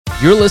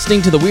You're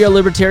listening to the We Are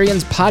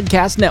Libertarians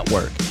Podcast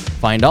Network.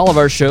 Find all of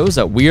our shows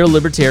at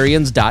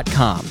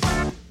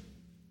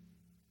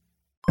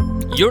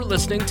wearelibertarians.com. You're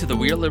listening to the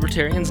We Are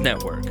Libertarians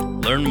Network.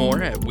 Learn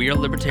more at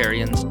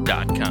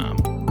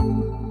wearelibertarians.com.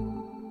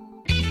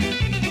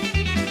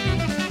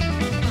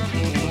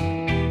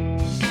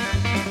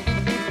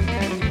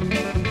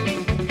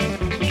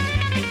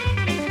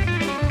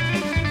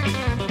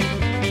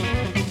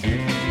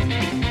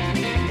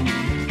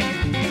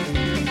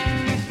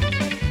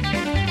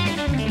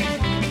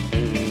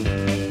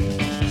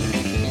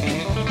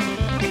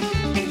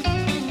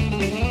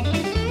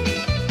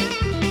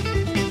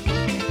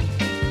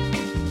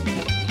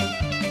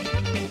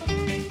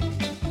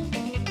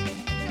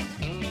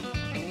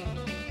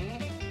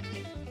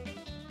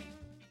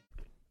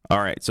 All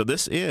right, so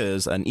this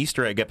is an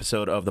Easter egg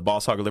episode of the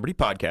Boss Hog of Liberty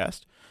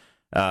podcast.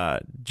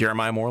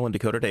 Jeremiah Morrill and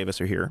Dakota Davis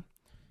are here.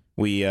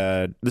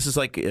 This is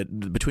like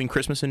between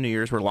Christmas and New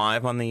Year's. We're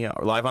live on the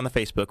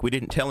Facebook. We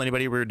didn't tell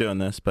anybody we were doing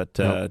this, but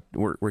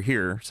we're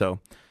here. So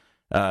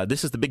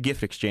this is the big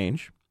gift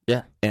exchange.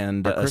 Yeah,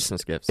 and our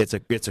Christmas gifts.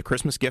 It's a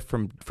Christmas gift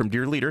from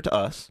Dear Leader to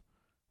us.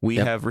 We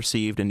have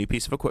received a new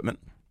piece of equipment.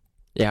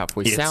 Yeah, if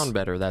we sound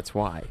better, that's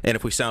why. And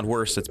if we sound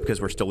worse, it's because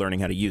we're still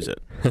learning how to use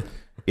it.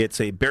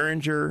 It's a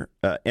Behringer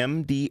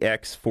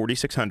MDX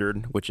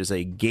 4600, which is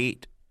a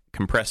gate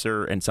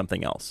compressor and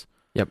something else.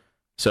 Yep.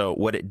 So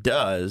what it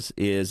does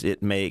is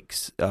it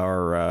makes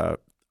our,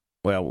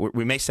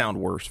 we may sound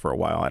worse for a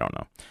while. I don't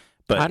know.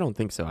 But I don't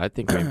think so. I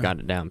think we've got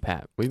it down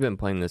pat. We've been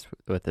playing this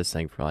with this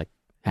thing for like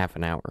half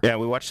an hour. Yeah,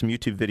 we watched some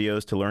YouTube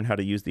videos to learn how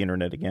to use the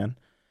internet again.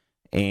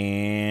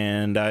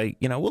 And,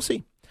 we'll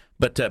see.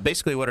 But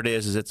basically what it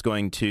is it's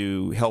going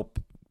to help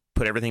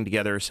put everything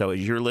together so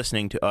as you're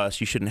listening to us,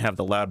 you shouldn't have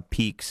the loud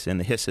peaks and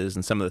the hisses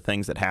and some of the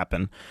things that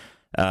happen.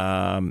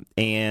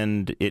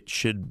 And it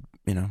should,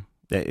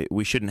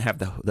 we shouldn't have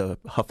the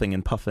huffing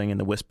and puffing and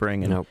the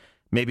whispering. And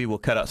maybe we'll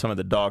cut out some of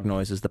the dog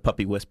noises, the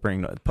puppy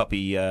whispering, the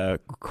puppy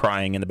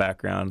crying in the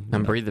background.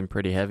 I'm breathing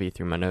pretty heavy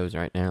through my nose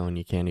right now, and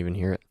you can't even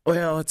hear it.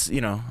 Well, it's,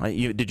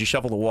 did you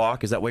shovel the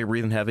walk? Is that why you're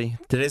breathing heavy?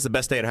 Today's the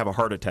best day to have a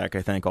heart attack,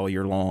 I think, all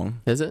year long.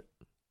 Is it?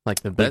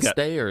 Like the best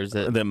day, or is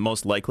it the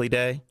most likely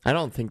day? I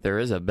don't think there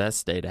is a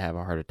best day to have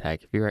a heart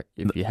attack. If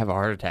you have a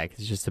heart attack,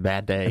 it's just a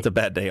bad day. It's a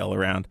bad day all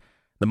around.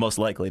 The most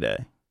likely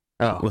day.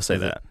 Oh, we'll say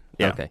that.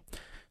 Yeah. Okay.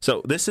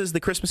 So this is the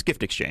Christmas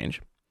gift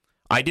exchange.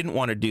 I didn't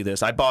want to do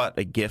this. I bought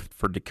a gift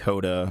for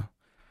Dakota.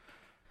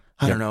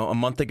 I don't know, a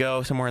month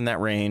ago, somewhere in that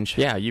range.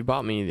 Yeah, you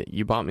bought me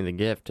the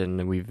gift,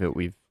 and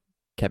we've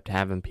kept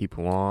having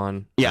people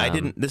on. Yeah, I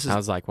didn't. I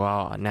was like,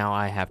 well, now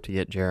I have to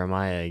get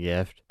Jeremiah a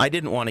gift. I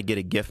didn't want to get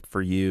a gift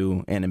for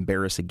you and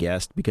embarrass a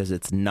guest because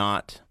it's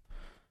not.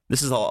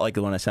 This is like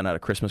the one I sent out a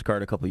Christmas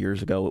card a couple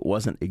years ago. It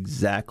wasn't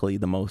exactly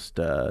the most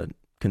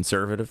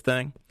conservative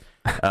thing.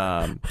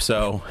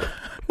 So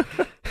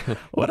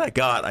what I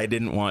got, I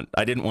didn't want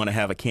to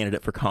have a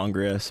candidate for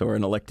Congress or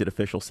an elected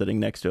official sitting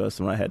next to us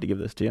when I had to give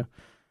this to you.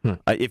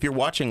 If you're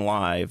watching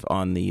live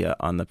on the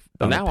now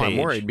page, I'm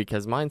worried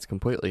because mine's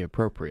completely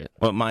appropriate.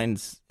 Well, I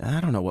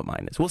don't know what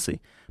mine is. We'll see.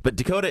 But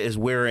Dakota is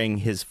wearing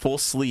his full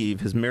sleeve,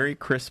 his Merry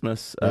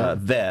Christmas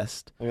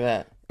vest. Look at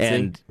that.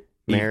 And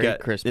Merry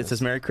Christmas. It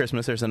says Merry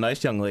Christmas. There's a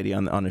nice young lady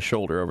on his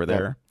shoulder over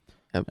there.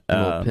 A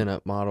little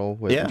pinup model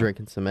with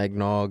drinking some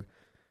eggnog.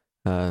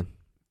 There's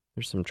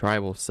some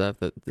tribal stuff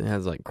that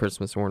has like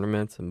Christmas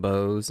ornaments and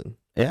bows and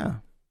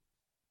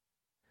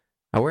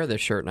I wear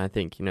this shirt, and I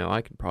think,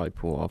 I could probably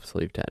pull off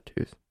sleeve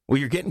tattoos. Well,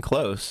 you're getting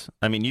close.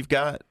 I mean, you've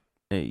got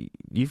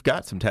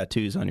some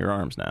tattoos on your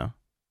arms now.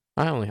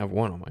 I only have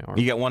one on my arm.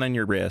 You got one on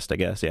your wrist, I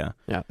guess, yeah.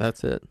 Yeah,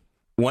 that's it.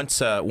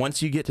 Once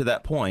you get to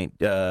that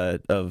point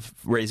of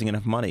raising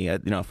enough money,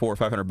 $400 or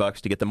 $500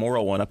 to get the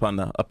Morrill one up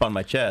on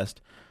my chest.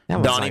 That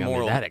was Donnie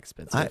Morrill, that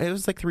expensive. It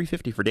was like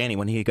 $350 for Danny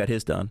when he got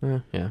his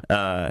done. Yeah.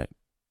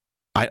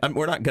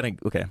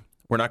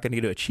 We're not going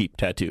to do a cheap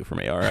tattoo for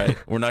me, all right?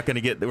 We're not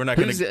going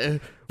to.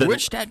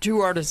 Which tattoo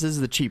artist is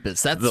the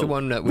cheapest? That's the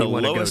one that we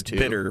want to go to. The lowest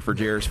bidder for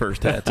Jared's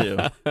first tattoo.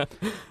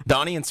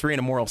 Donnie and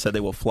Serena Morrill said they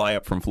will fly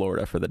up from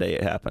Florida for the day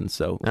it happens.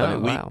 So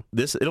wow.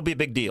 It'll be a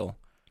big deal.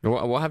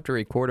 We'll have to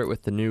record it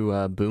with the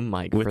new boom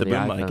mic. With for the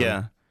boom iPhone. mic,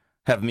 yeah.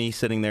 Have me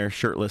sitting there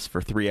shirtless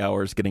for 3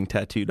 hours, getting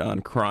tattooed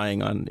on,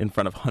 crying in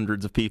front of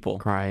hundreds of people.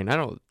 Crying.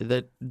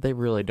 They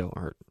really don't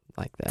hurt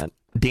like that.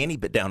 Danny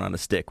bit down on a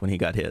stick when he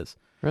got his.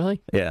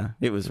 Really? Yeah,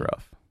 it was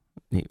rough.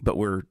 But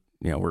we're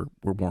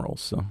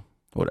morals, so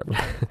whatever.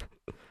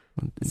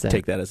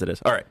 Take that as it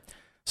is. All right.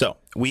 So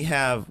we've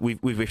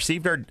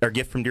received our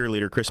gift from Dear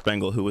Leader Chris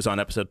Spangle, who was on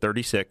episode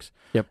 36.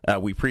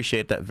 Yep. We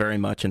appreciate that very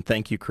much, and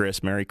thank you,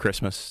 Chris. Merry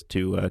Christmas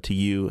to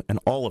you and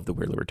all of the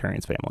Weird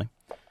Libertarians family.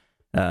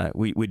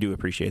 We do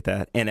appreciate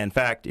that. And in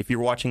fact, if you're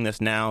watching this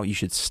now, you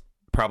should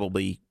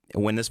probably,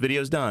 when this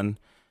video is done,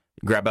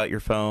 grab out your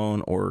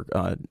phone or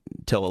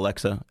tell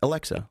Alexa,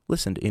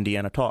 listen to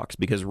Indiana Talks,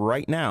 because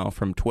right now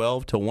from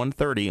 12 to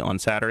 1:30 on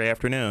Saturday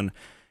afternoon,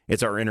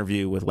 it's our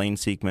interview with Lane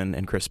Siekman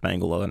and Chris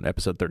Spangle on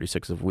episode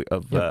 36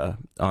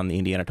 on the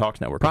Indiana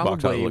Talks Network.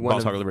 Probably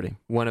Boss Hog of Liberty.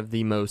 One of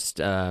the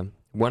most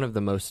one of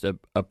the most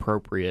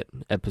appropriate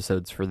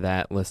episodes for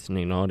that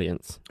listening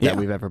audience that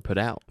we've ever put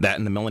out. That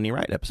and the Melanie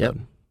Wright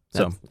episode.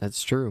 Yep.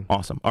 That's true.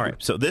 Awesome. All right.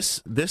 So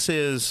this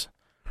is.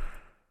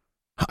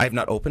 I've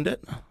not opened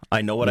it.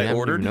 I know what I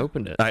ordered. Even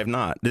opened it. I have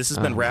not. This has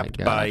been wrapped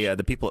by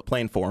the people at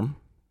Plain Form,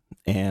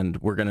 and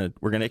we're gonna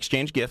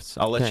exchange gifts.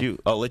 I'll let you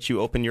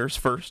open yours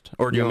first,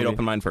 or do you want me to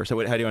open mine first? How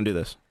do you want to do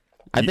this?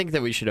 I think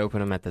that we should open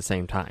them at the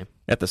same time.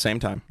 At the same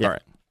time. Yep. All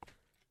right.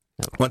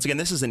 Once again,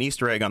 this is an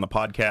Easter egg on the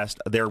podcast.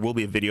 There will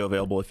be a video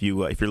available if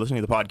you're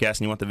listening to the podcast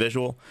and you want the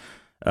visual.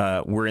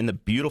 We're in the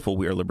beautiful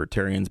We Are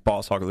Libertarians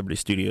Boss Hog Liberty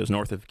Studios,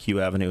 north of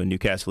Q Avenue in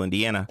Newcastle,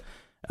 Indiana.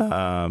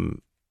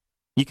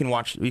 You can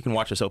watch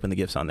us open the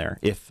gifts on there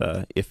if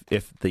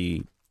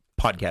the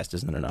podcast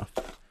isn't enough.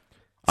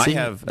 I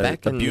have a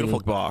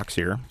beautiful box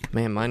here.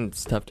 Man,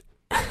 mine's tough.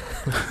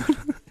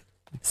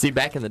 See,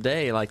 back in the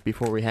day, like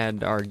before we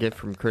had our gift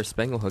from Chris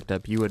Spengel hooked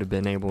up, you would have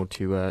been able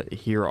to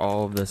hear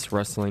all of this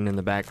rustling in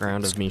the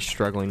background of me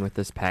struggling with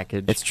this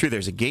package. It's true.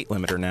 There's a gate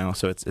limiter now,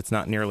 so it's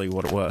not nearly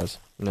what it was.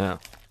 No.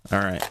 All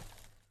right.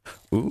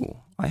 Ooh,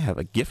 I have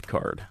a gift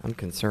card. I'm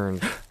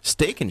concerned.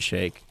 Steak and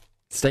Shake.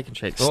 Steak and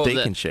Shake.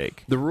 Steak and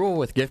Shake. The rule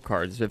with gift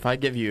cards, if I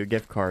give you a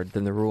gift card,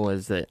 then the rule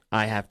is that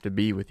I have to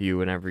be with you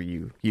whenever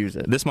you use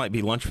it. This might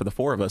be lunch for the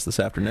four of us this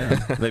afternoon.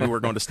 Maybe we're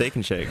going to Steak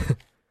and Shake.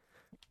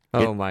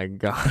 Oh, my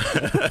God.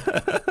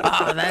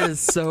 Oh, that is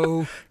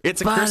so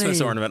It's funny. A Christmas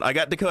ornament. I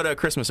got Dakota a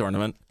Christmas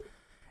ornament.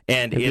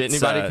 And if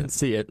anybody can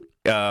see it.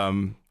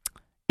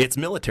 It's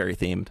military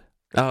themed.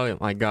 Oh,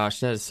 my gosh.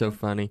 That is so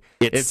funny.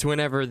 It's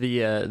whenever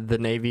the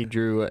Navy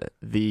drew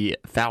the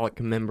phallic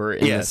member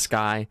in the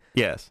sky.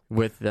 Yes.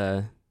 With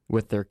their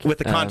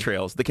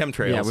contrails, the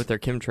chemtrails. Yeah, with their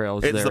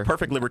chemtrails. It's the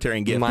perfect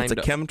libertarian gift. It's a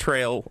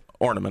chemtrail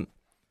ornament.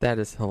 That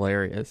is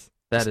hilarious.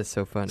 That is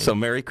so funny. So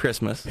Merry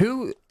Christmas.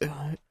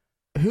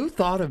 Who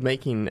thought of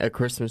making a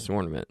Christmas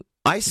ornament?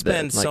 I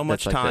spend so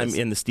much time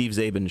in the Steve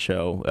Zabin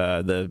show,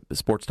 the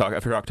sports talk.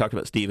 I've talked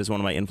about Steve as one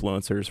of my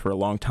influencers for a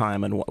long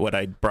time, and what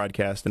I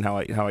broadcast and how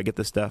I get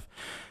this stuff.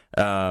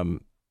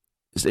 In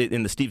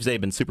the Steve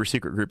Zabin super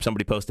secret group,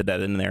 somebody posted that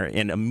in there,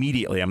 and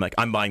immediately I'm like,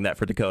 I'm buying that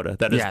for Dakota.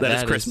 That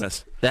is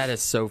Christmas. That is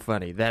so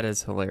funny. That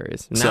is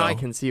hilarious. Now I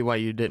can see why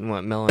you didn't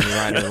want Melanie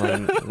Wright or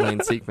Lane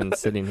Siekman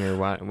sitting here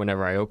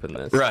whenever I open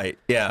this. Right?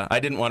 Yeah, I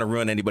didn't want to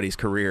ruin anybody's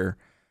career.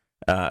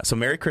 So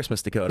Merry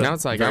Christmas, Dakota. Now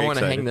it's like, I want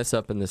to hang this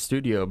up in the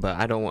studio, but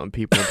I don't want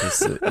people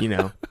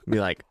to, be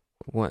like,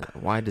 "What?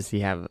 Why does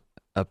he have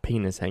a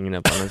penis hanging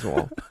up on his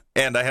wall?"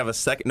 And I have a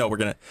second. No, we're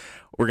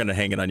gonna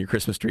hang it on your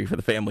Christmas tree for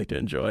the family to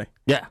enjoy.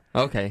 Yeah.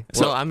 Okay.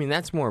 So I mean,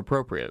 that's more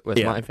appropriate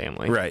with my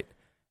family, right?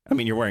 I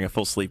mean, you're wearing a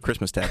full sleeve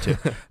Christmas tattoo.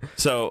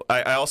 So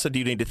I also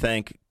do need to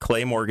thank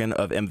Clay Morgan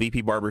of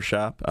MVP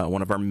Barbershop,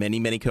 one of our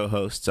many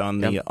co-hosts on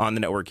the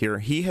network here.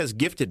 He has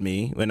gifted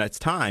me, when it's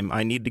time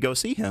I need to go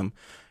see him,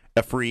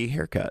 a free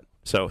haircut.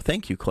 So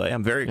thank you, Clay.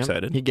 I'm very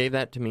excited. He gave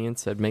that to me and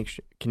said,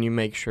 can you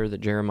make sure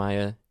that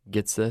Jeremiah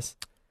gets this?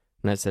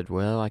 And I said,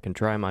 well, I can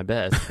try my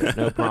best, but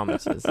no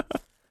promises.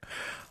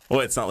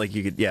 Well, it's not like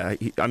you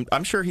could,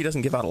 I'm sure he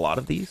doesn't give out a lot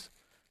of these.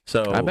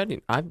 So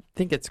I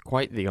think it's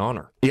quite the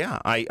honor. Yeah,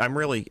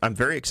 I'm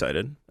very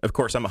excited. Of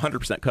course, I'm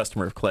 100%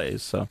 customer of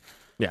Clay's, so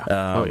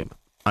yeah.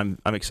 I'm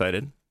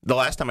excited. The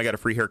last time I got a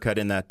free haircut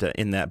in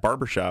that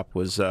barber shop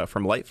was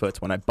from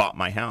Lightfoot's when I bought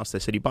my house. They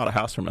said, you bought a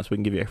house from us, we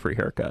can give you a free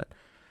haircut.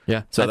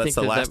 Yeah. So that's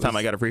the last time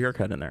I got a free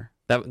haircut in there.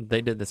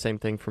 They did the same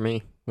thing for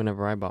me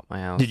whenever I bought my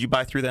house. Did you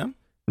buy through them?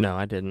 No,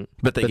 I didn't.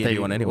 But they gave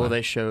you one anyway. Well,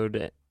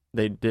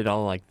 they did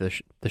all like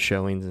the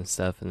showings and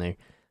stuff, and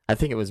I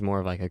think it was more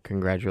of like a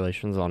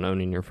congratulations on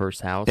owning your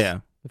first house. Yeah.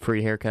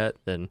 Free haircut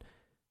than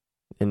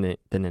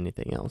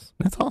anything else.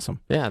 That's awesome.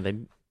 Yeah, they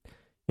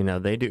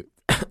do.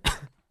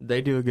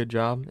 They do a good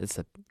job. It's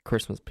the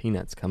Christmas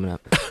peanuts coming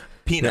up.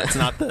 Peanuts,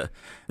 not the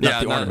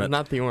ornament.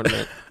 Not the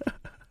ornament.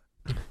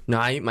 No,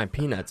 I eat my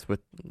peanuts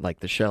with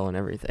like the shell and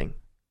everything.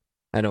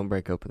 I don't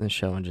break open the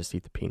shell and just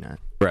eat the peanut.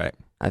 Right.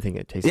 I think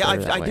it tastes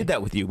better that way. I did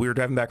that with you. We were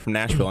driving back from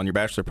Nashville on your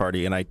bachelor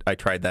party, and I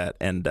tried that,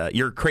 and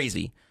you're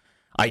crazy.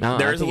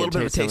 There is a little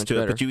bit of a taste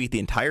to it, but you eat the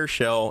entire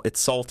shell, it's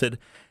salted,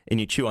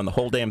 and you chew on the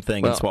whole damn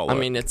thing and swallow it. I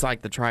mean, it's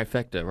like the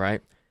trifecta,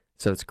 right?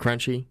 So it's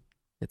crunchy,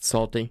 it's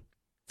salty,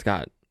 it's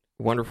got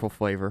wonderful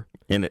flavor.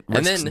 And it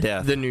risks and then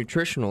death. The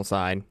nutritional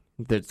side,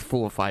 that's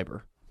full of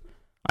fiber.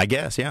 I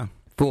guess, yeah.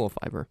 Full of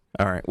fiber.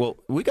 All right. Well,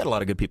 we got a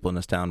lot of good people in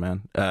this town,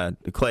 man.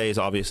 Clay is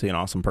obviously an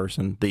awesome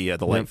person. The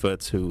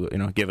Lightfoots who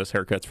give us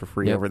haircuts for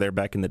free over there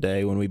back in the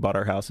day when we bought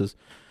our houses.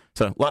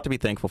 So a lot to be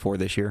thankful for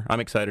this year. I'm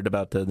excited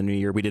about the new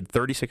year. We did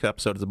 36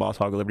 episodes of the Boss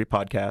Hog of Liberty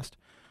podcast,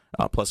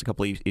 plus a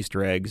couple of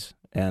Easter eggs,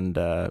 and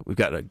we've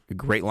got a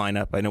great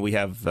lineup. I know we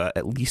have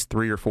at least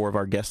 3 or 4 of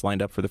our guests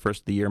lined up for the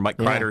first of the year. Mike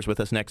Kreider's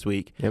with us next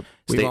week. Yep,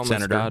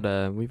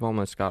 Senator. We've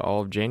almost got all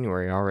of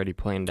January already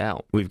planned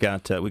out. We've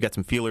got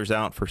some feelers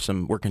out for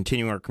some. We're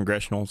continuing our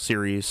congressional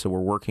series, so we're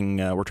working.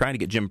 We're trying to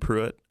get Jim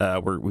Pruitt.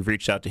 We've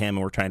reached out to him,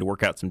 and we're trying to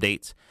work out some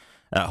dates.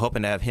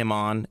 Hoping to have him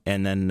on,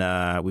 and then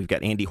we've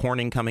got Andy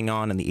Horning coming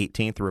on the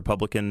 18th, the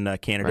Republican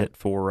candidate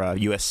for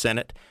U.S.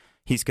 Senate.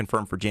 He's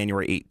confirmed for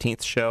January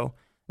 18th show.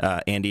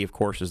 Andy, of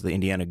course, is the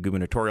Indiana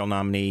gubernatorial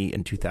nominee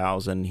in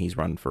 2000. He's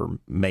run for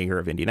mayor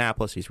of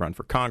Indianapolis. He's run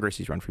for Congress.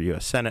 He's run for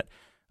U.S. Senate.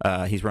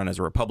 He's run as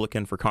a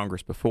Republican for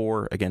Congress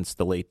before against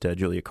the late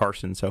Julia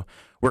Carson. So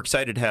we're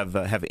excited to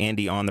have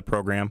Andy on the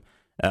program,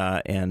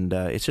 and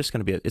it's just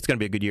going to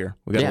be a good year.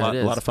 We got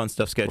a lot of fun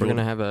stuff scheduled. We're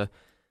going to have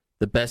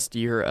the best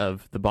year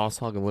of the Boss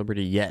Hog of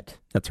Liberty yet.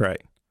 That's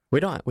right.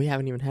 We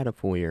haven't even had a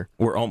full year.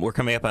 We're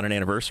coming up on an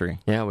anniversary.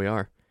 Yeah, we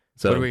are.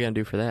 So what are we going to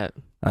do for that?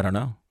 I don't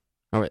know.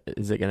 Oh,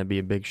 is it going to be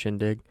a big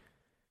shindig?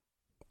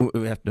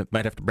 We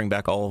might have to bring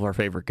back all of our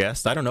favorite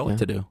guests. I don't know what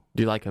to do.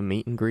 Do like a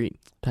meet and greet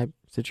type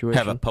situation?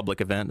 Have a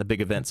public event, a big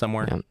event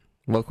somewhere. Yeah.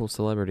 Local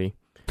celebrity.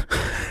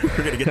 We're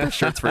going to get the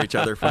shirts for each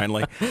other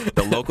finally.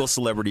 The local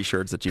celebrity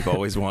shirts that you've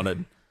always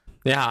wanted.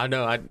 Yeah, I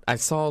know. I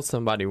saw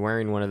somebody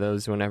wearing one of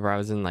those whenever I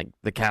was in like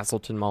the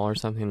Castleton Mall or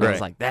something. And I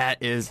was like,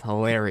 that is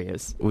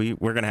hilarious. We're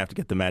going to have to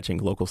get the matching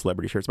local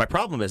celebrity shirts. My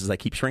problem is I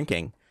keep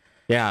shrinking.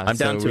 Yeah, I'm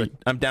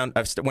down.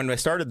 When I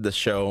started this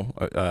show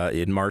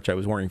in March, I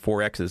was wearing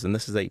 4Xs, and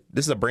this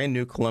is a brand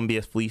new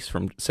Columbia fleece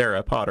from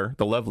Sarah Potter,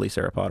 the lovely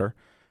Sarah Potter,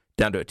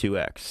 down to a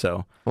 2X.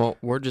 So, well,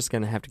 we're just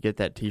gonna have to get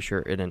that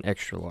T-shirt in an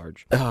extra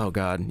large. Oh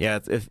God, yeah.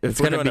 If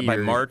we're doing it by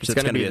March, it's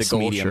gonna be a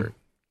gold shirt,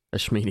 a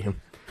schmedium.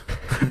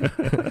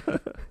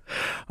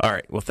 All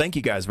right. Well, thank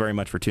you guys very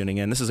much for tuning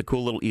in. This is a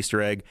cool little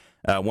Easter egg.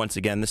 Once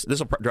again, this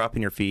will drop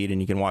in your feed,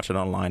 and you can watch it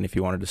online if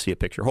you wanted to see a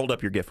picture. Hold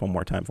up your GIF one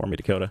more time for me,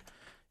 Dakota.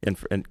 And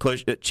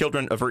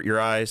children, avert your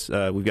eyes.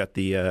 We've got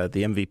the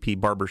MVP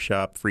Barber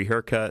Shop free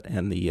haircut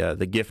and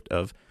the gift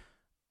of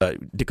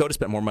Dakota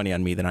spent more money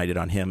on me than I did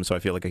on him, so I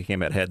feel like I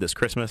came out ahead this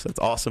Christmas. That's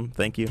awesome.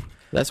 Thank you.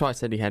 That's why I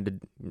said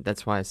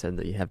That's why I said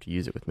that you have to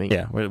use it with me.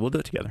 Yeah, we'll do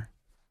it together.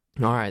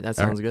 All right, that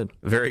sounds good.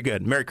 Very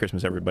good. Merry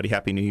Christmas, everybody.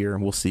 Happy New Year,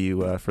 and we'll see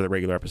you for the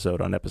regular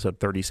episode on episode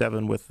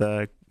 37 with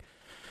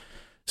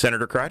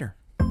Senator Kreider.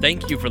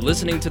 Thank you for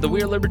listening to the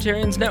We Are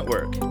Libertarians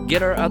Network.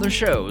 Get our other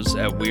shows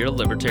at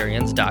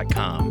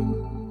wearelibertarians.com.